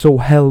So,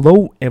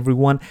 hello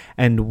everyone,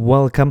 and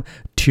welcome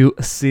to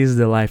Seize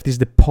the Life. This is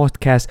the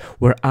podcast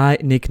where I,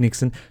 Nick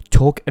Nixon,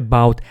 talk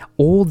about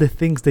all the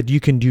things that you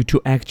can do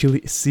to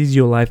actually seize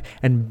your life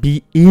and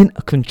be in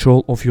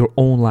control of your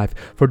own life.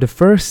 For the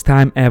first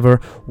time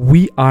ever,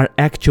 we are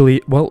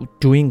actually,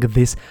 doing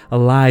this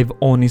live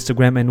on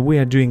Instagram, and we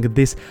are doing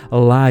this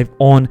live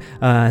on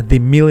the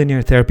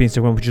Millionaire Therapy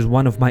Instagram, which is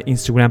one of my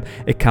Instagram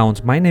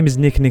accounts. My name is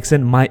Nick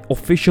Nixon. My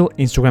official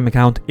Instagram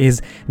account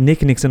is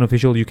Nick Nixon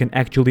Official. You can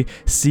actually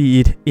see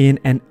it in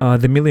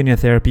the Millionaire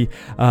Therapy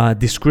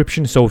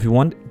description. So if you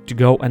want to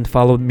go and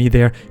follow me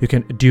there, you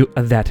can do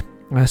that.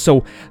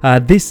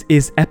 This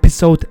is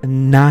episode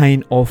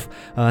 9 of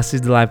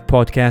Seize the Life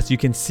podcast. You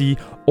can see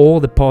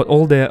all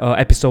the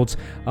episodes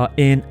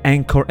in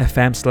Anchor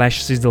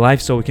FM/Seize the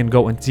Life, so you can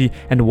go and see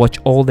and watch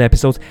all the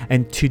episodes.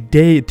 And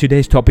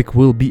today's topic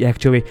will be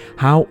actually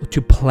how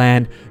to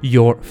plan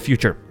your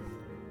future.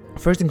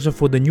 First thing, so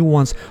for the new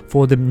ones,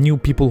 for the new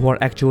people who are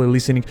actually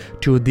listening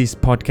to this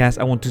podcast,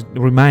 I want to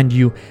remind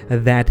you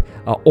that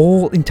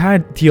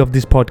entirety of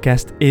this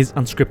podcast is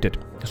unscripted.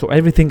 So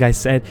everything I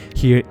said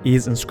here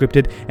is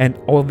unscripted, and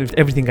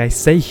everything I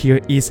say here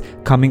is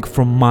coming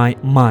from my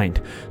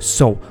mind.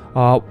 So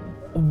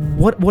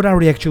what are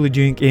we actually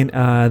doing in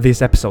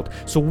this episode?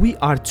 So we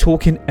are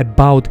talking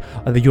about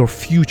your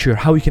future,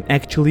 how you can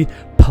actually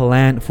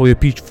plan for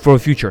your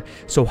future.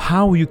 So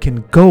how you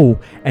can go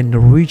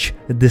and reach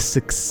the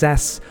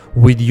success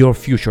with your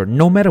future,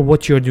 no matter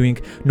what you're doing,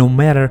 no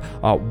matter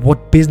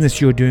what business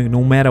you're doing,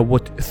 no matter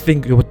what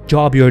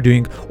job you're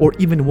doing, or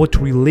even what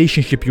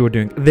relationship you're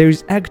doing. There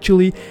is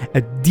actually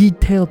a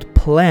detailed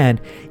plan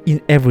in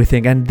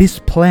everything, and this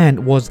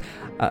plan was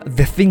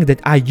the thing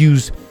that I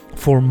use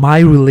for my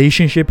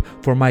relationship,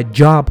 for my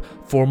job,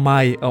 for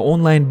my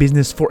online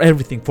business, for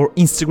everything, for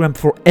Instagram,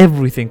 for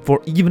everything,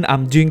 for even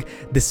I'm doing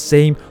the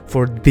same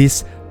for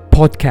this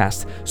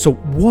podcast. So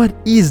what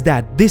is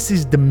that? This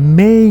is the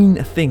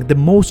main thing, the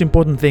most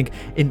important thing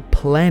in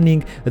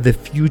planning the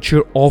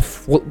future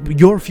of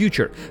your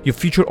future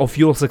of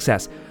your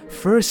success.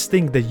 First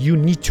thing that you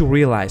need to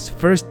realize,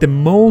 the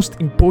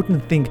most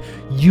important thing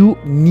you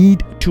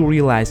need to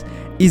realize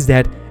is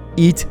that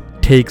it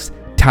takes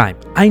time.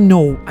 I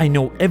know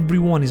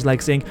everyone is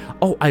like saying,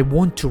 oh, I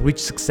want to reach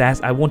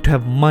success, I want to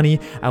have money,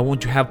 I want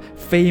to have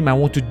fame, I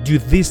want to do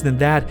this and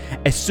that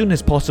as soon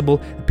as possible.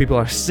 People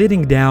are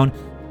sitting down,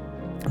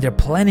 they're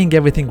planning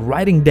everything,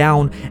 writing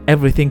down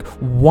everything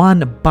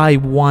one by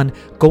one,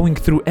 going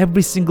through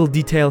every single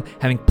detail,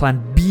 having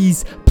plan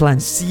B's, plan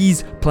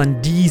C's,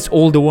 plan D's,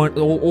 all the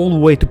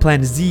way to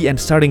plan Z, and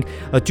starting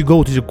to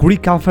go to the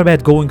Greek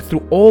alphabet, going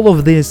through all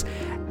of this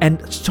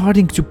and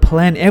starting to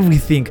plan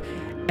everything.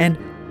 And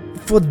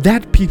for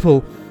that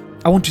people,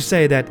 I want to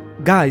say that,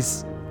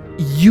 guys,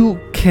 you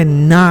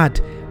cannot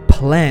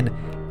plan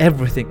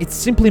everything. It's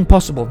simply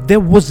impossible. There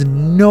was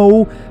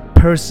no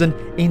person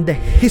in the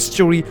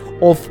history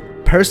of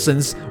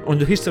persons, on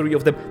the history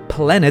of the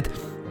planet,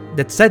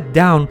 that sat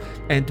down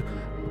and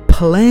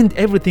planned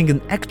everything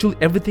and actually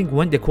everything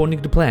went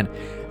according to plan.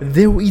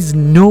 There is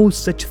no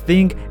such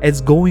thing as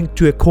going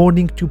to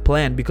according to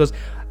plan, because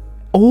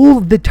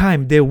all the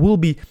time there will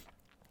be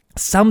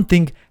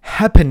something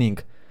happening.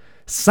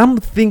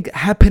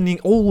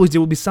 Always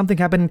there will be something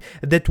happening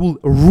that will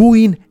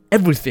ruin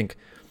everything.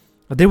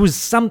 There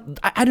was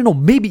I don't know,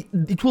 maybe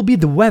it will be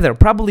the weather.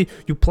 Probably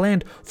you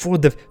planned for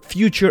the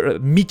future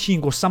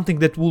meeting or something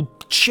that will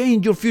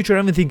change your future,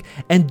 everything,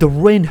 and the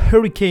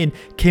hurricane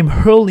came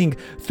hurling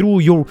through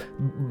your,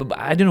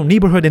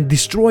 neighborhood and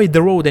destroyed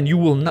the road, and you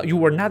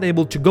were not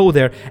able to go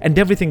there, and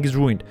everything is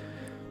ruined.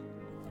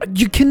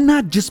 You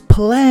cannot just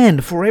plan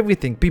for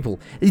everything,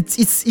 people.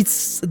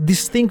 It's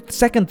this thing.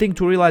 Second thing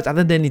to realize,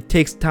 other than it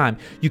takes time,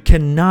 you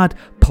cannot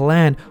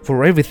plan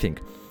for everything.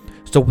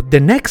 So the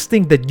next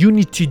thing that you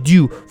need to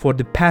do for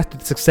the path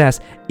to success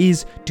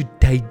is to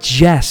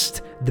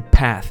digest the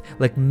path,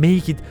 like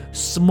make it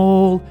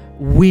small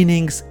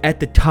winnings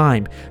at a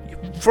time.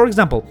 For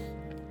example,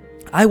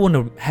 I want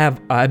to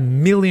have $1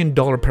 million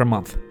per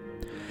month.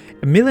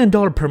 $1 million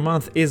per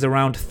month is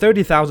around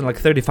 $30,000, like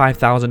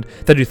 $35,000,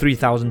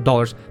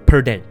 $33,000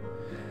 per day.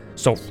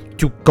 So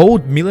to go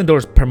 $1 million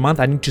per month,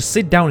 I need to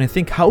sit down and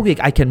think how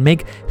I can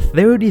make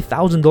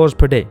 $30,000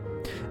 per day.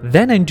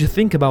 Then I need to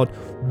think about,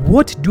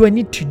 what do I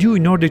need to do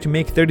in order to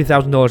make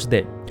 $30,000 a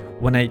day?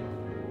 When I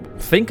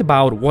think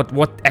about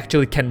what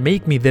actually can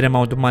make me that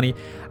amount of money,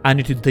 I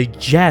need to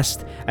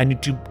digest, I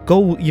need to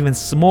go even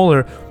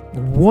smaller,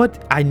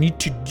 what I need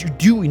to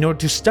do in order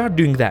to start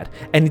doing that,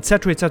 and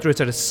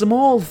etc.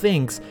 Small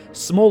things,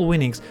 small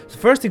winnings. So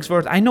first things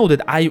first, I know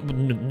that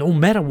no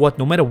matter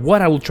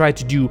what I will try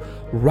to do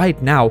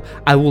right now,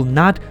 I will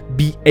not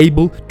be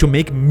able to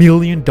make $1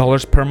 million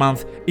per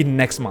month in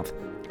next month.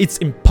 It's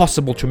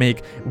impossible to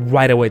make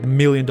right away $1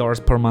 million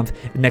per month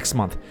next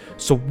month.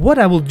 So what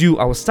I will do,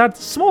 I will start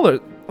smaller,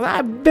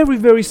 very,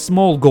 very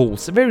small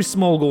goals, I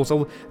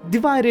will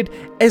divide it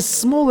as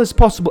small as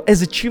possible,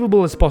 as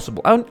achievable as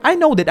possible. I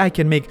know that I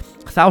can make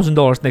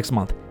 $1,000 next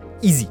month.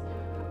 Easy.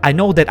 I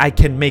know that I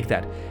can make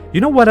that.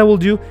 You know what I will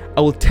do?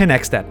 I will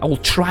 10x that. I will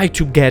try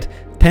to get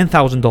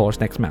 $10,000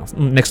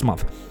 next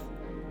month.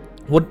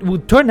 What will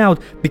turn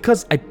out,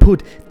 because I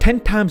put 10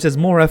 times as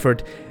more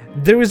effort,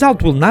 the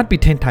result will not be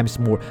 10 times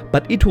more,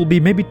 but it will be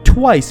maybe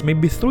twice,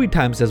 maybe 3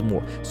 times as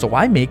more. So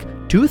I make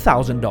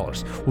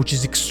 $2,000, which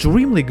is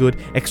extremely good,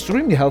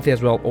 extremely healthy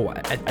as well. Oh,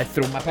 I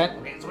threw my pen.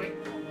 Okay, sorry.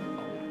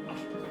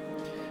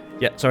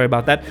 Yeah, sorry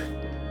about that.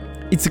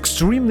 It's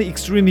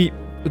extremely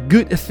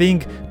good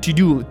thing to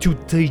do, to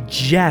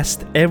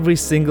digest every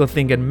single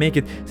thing and make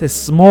it as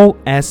small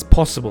as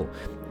possible.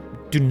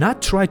 Do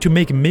not try to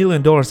make $1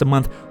 million a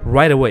month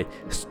right away.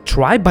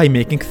 Try by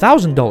making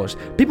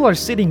 $1,000. People are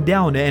sitting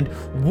down and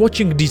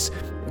watching these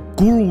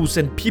gurus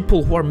and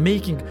people who are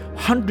making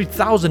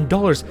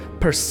 $100,000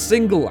 per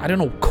single,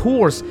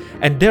 course,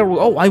 and they're,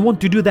 I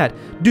want to do that.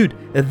 Dude,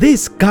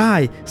 this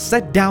guy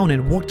sat down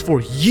and worked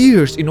for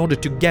years in order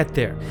to get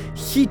there.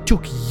 He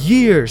took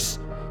years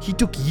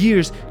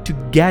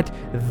to get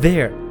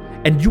there.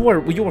 And you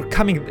are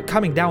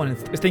coming down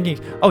and thinking,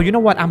 oh, you know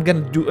what, I'm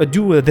gonna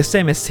do the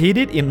same as he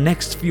did in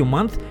next few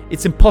months.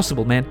 It's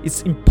impossible, man.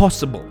 It's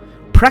impossible,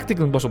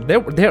 practically impossible.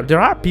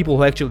 There are people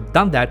who actually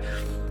done that,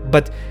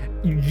 but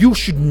you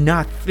should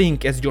not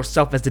think as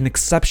yourself as an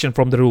exception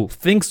from the rule.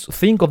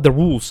 Think of the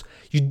rules.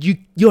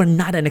 You are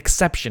not an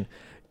exception.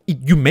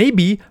 You may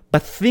be,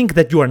 but think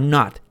that you are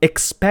not.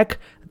 Expect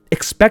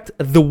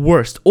the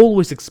worst.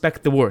 Always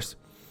expect the worst.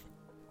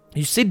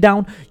 You sit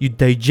down, you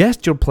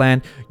digest your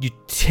plan, you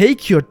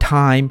take your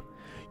time,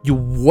 you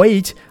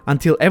wait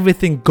until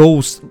everything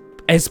goes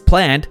as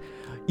planned.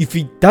 If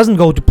it doesn't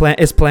go to plan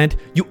as planned,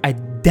 you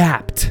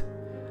adapt.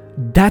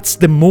 That's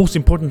the most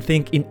important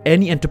thing in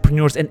any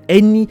entrepreneur's and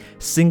any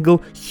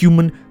single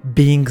human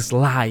being's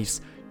lives.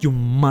 You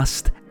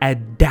must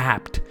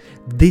adapt.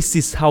 This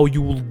is how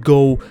you will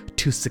go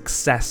to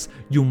success.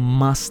 You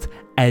must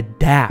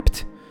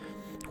adapt.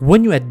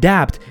 When you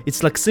adapt,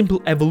 it's like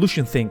simple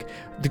evolution thing.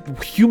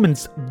 The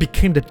humans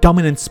became the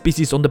dominant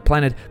species on the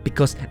planet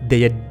because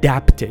they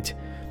adapted.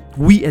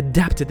 We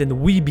adapted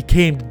and we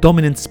became the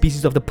dominant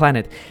species of the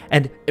planet.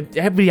 And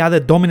every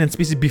other dominant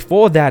species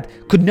before that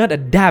could not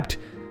adapt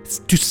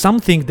to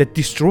something that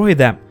destroyed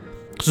them.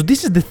 So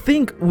this is the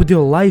thing with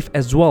your life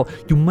as well.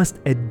 You must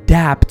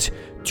adapt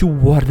to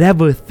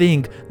whatever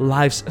thing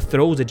life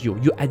throws at you.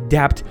 You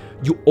adapt,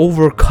 you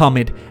overcome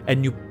it,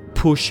 and you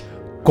push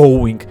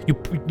going.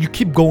 You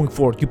keep going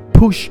forward. You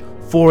push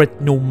for it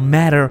no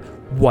matter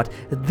what.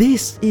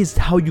 This is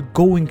how you're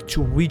going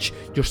to reach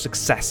your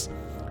success.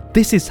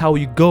 This is how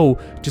you go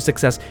to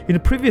success. In the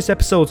previous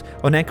episodes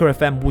on Anchor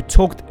FM, we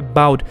talked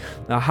about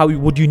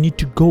what you need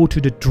to go to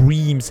the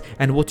dreams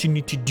and what you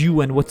need to do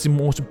and what's the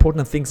most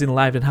important things in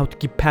life and how to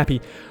keep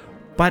happy.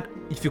 But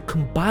if you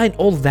combine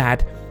all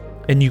that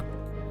and you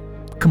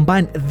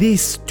combine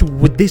this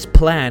with this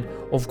plan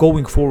of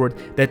going forward,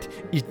 that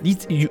it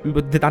needs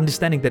that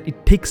understanding that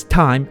it takes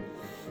time.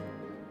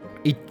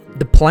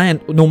 The plan,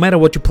 no matter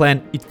what you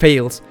plan, it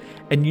fails,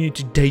 and you need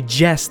to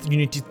digest. You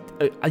need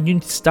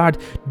to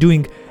start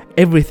doing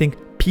everything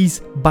piece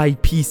by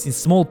piece in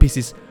small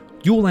pieces.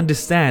 You will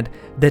understand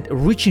that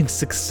reaching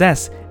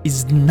success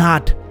is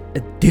not a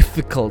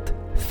difficult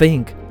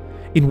thing.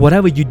 In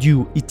whatever you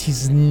do, it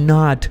is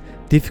not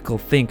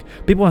difficult thing.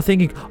 People are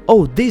thinking,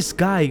 oh, this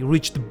guy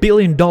reached $1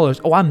 billion.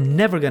 Oh, I'm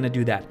never gonna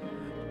do that.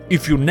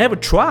 If you never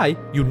try,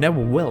 you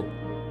never will.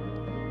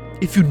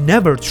 If you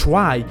never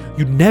try,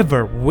 you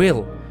never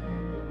will.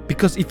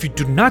 Because if you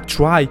do not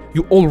try,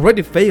 you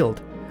already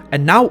failed.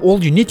 And now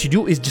all you need to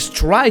do is just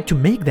try to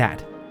make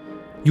that.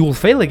 You will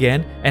fail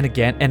again and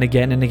again and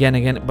again and again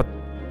and again. But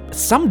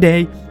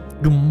someday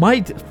you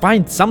might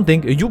find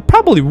something. You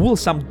probably will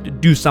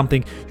do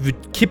something if you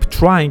keep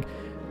trying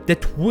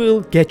that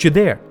will get you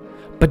there.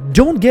 But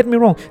don't get me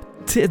wrong,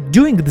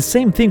 doing the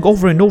same thing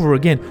over and over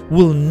again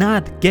will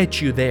not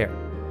get you there.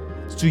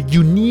 So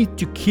you need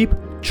to keep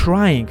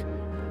trying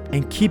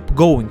and keep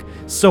going.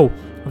 So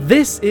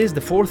this is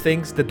the 4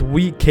 things that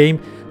we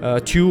came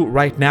to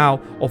right now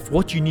of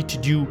what you need to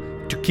do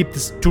to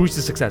reach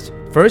the success.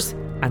 First,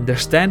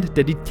 understand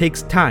that it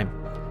takes time.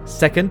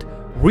 Second,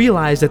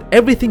 realize that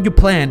everything you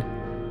plan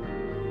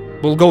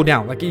will go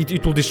down. Like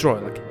it will destroy.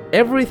 Like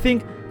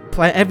everything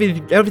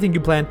you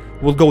plan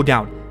will go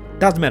down.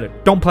 Doesn't matter.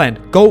 Don't plan.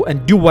 Go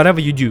and do whatever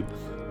you do.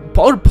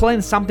 Or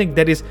plan something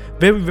that is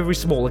very, very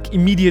small, like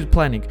immediate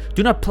planning.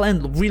 Do not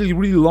plan really,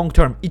 really long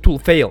term. It will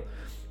fail.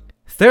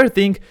 Third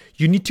thing,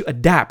 you need to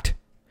adapt.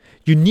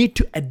 You need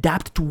to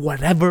adapt to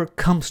whatever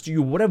comes to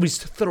you, whatever is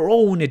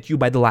thrown at you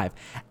by the life.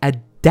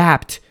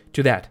 Adapt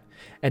to that.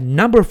 And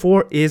number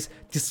 4 is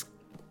just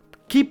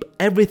keep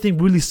everything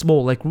really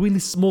small, like really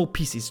small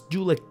pieces.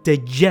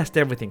 Digest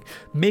everything.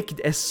 Make it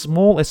as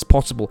small as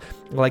possible.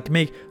 Like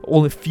make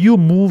only a few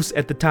moves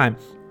at the time.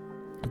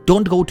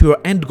 Don't go to your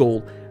end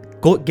goal.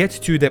 Get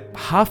to the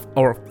half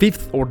or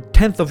 5th or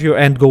 10th of your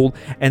end goal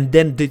and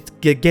then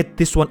get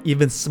this one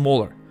even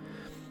smaller.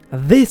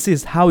 This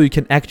is how you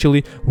can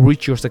actually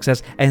reach your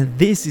success, and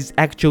this is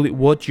actually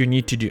what you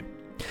need to do.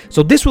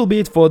 So this will be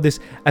it for this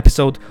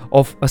episode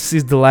of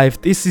Seize the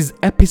Life. This is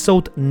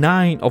episode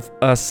 9 of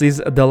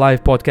Seize the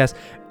Life podcast.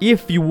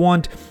 If you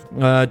want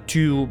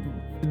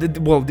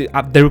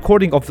the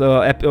recording of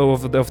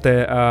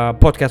the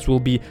podcast will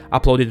be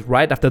uploaded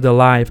right after the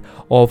live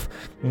of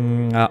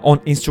on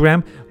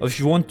Instagram. If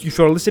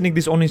you're listening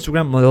this on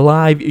Instagram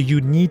live,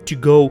 you need to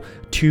go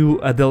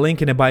to the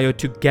link in the bio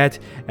to get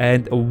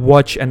and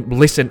watch and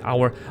listen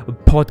our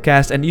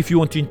podcast. And if you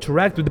want to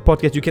interact with the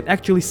podcast, you can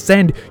actually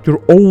send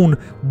your own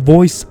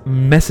voice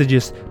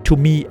messages to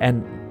me,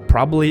 and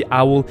probably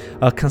I will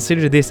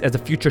consider this as a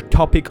future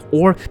topic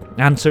or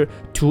answer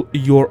to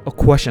your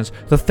questions.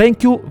 So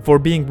thank you for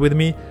being with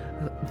me.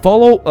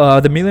 Follow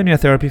the Millionaire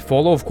Therapy.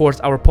 Follow, of course,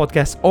 our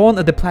podcast on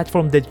the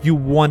platform that you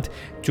want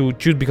to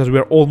choose, because we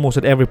are almost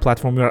at every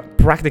platform. We are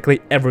practically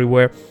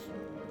everywhere.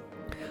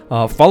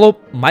 Follow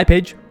my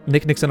page,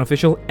 Nick Nixon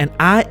Official, and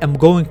I am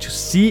going to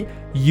see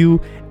you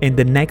in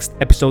the next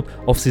episode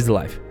of Seize the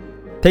Life.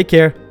 Take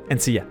care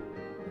and see ya.